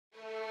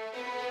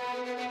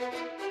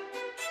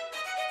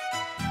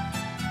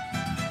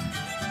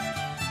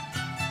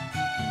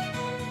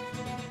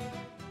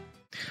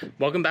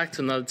Welcome back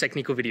to another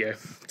technical video.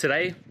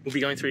 Today, we'll be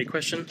going through your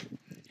question,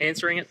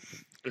 answering it,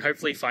 and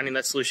hopefully finding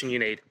that solution you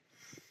need.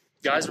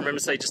 Guys, remember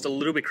to stay just a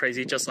little bit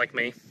crazy, just like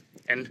me,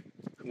 and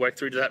work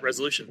through to that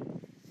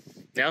resolution.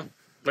 Now,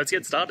 let's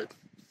get started.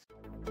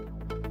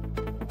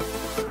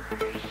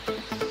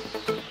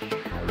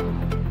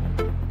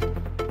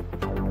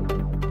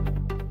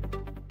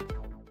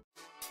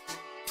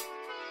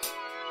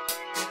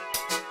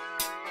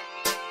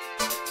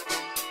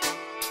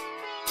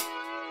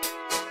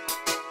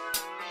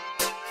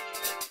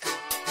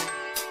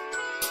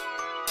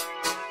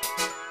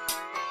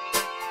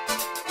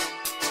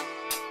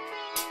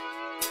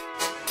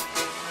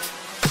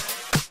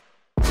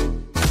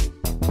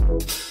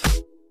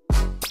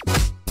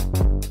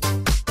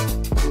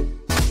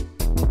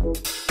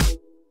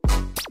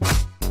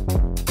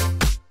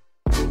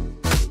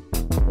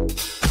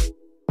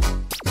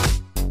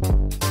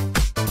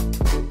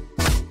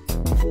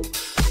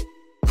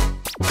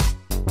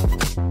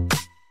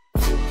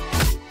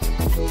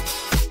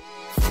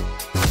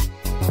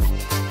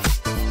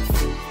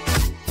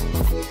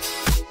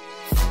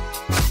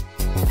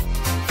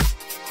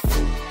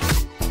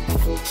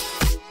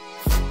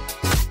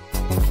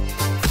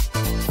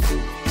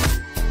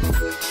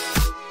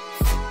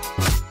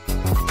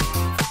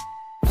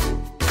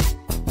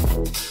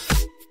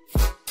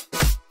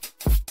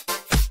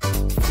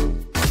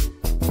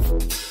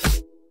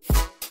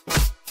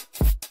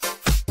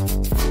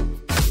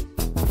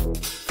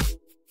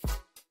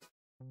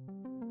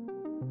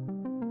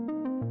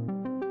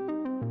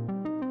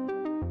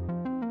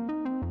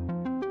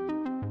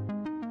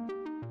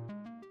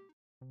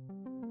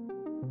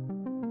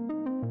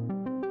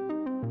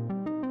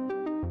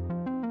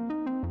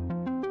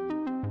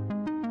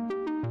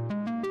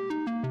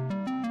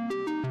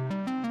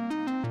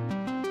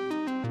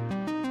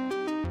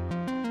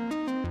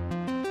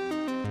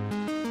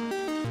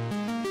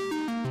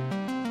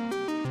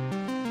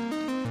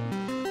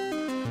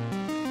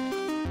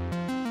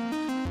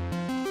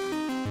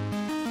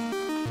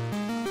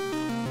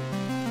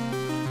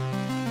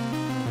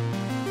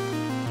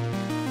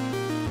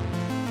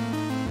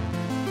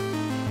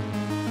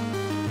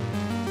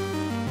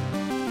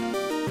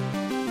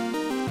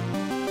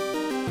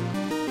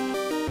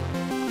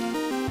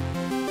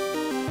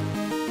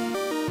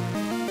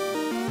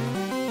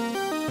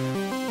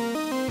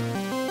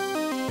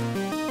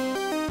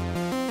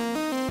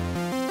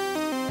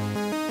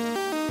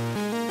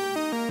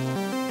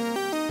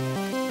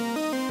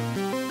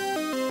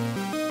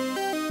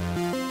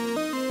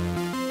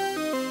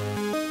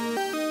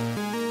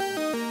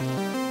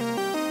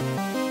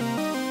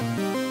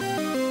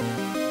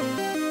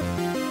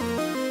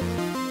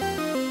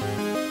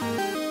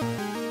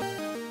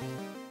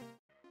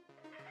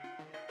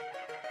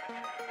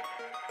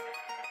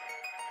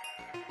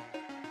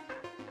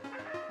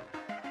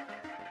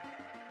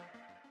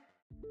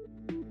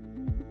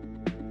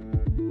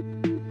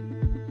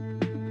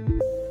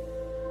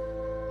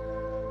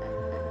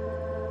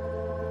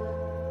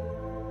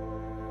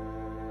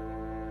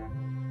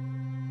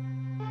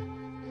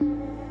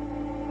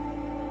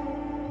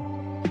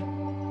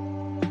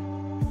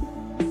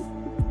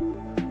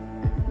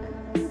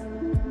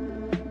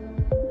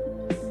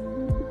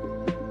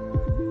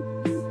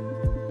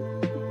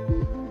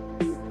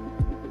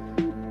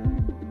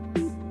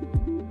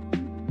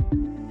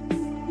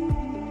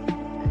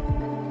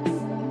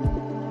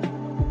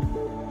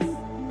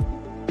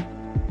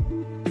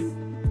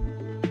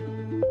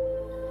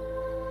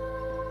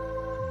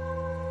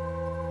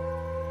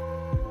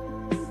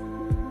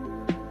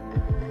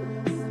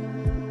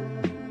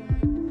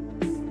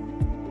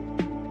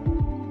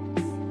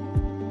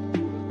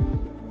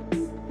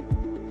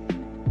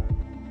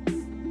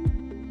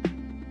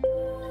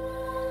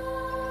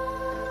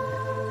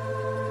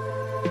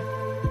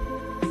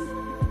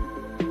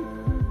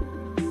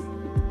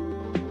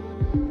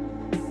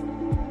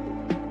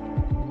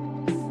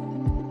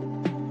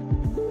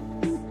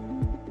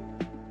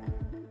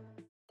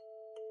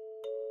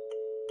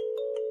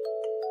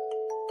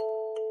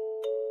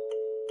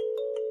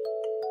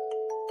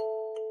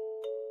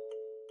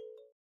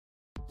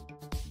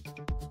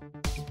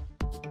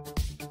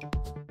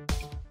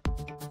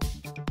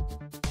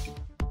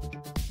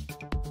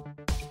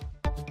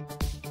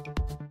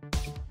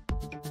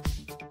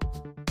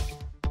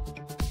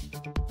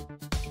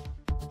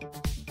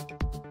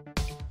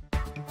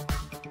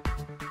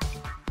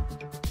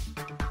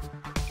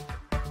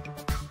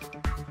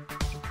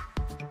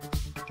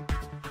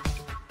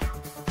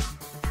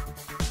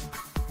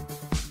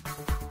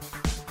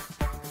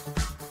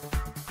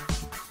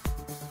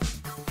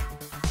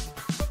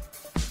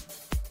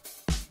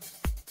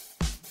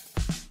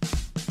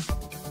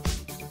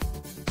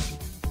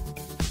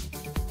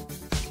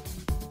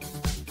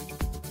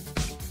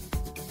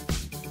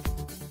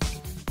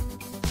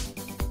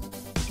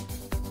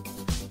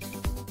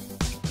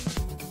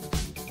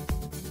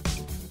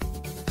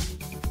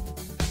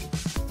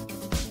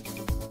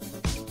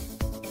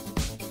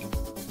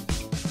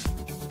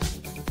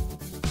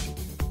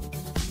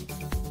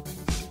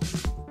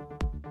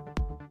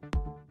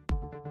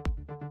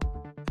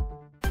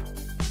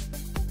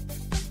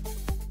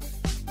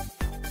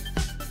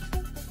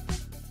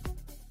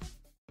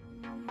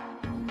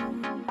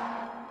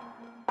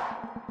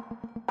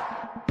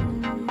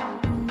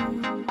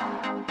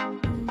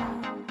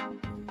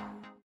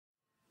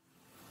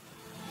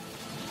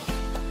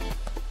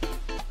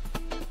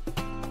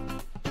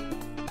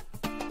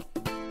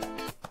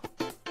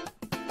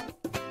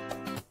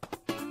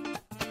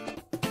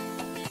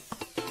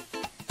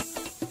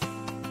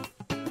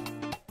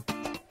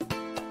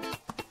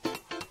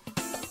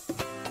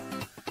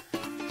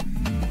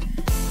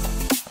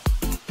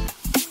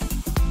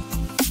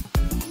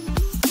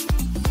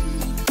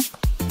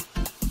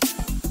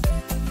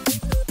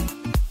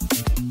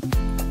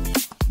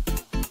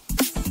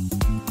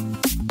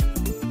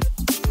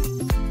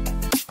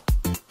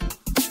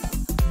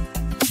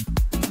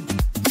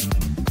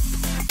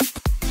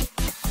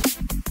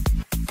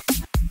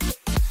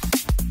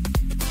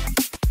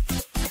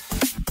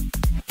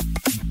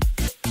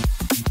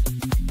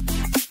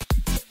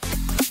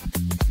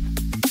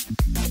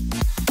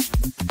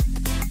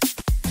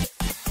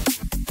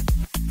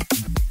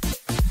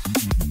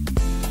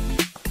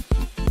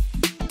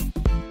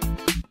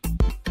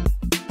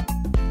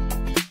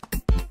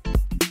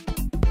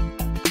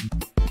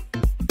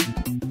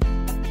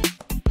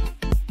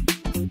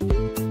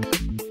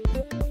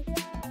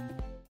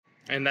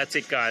 And that's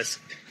it, guys.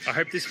 I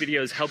hope this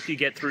video has helped you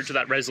get through to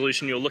that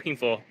resolution you're looking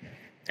for.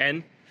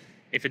 And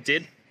if it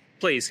did,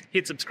 please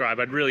hit subscribe.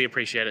 I'd really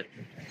appreciate it.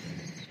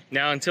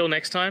 Now, until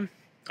next time,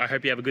 I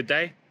hope you have a good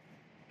day,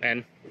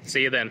 and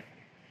see you then.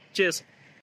 Cheers.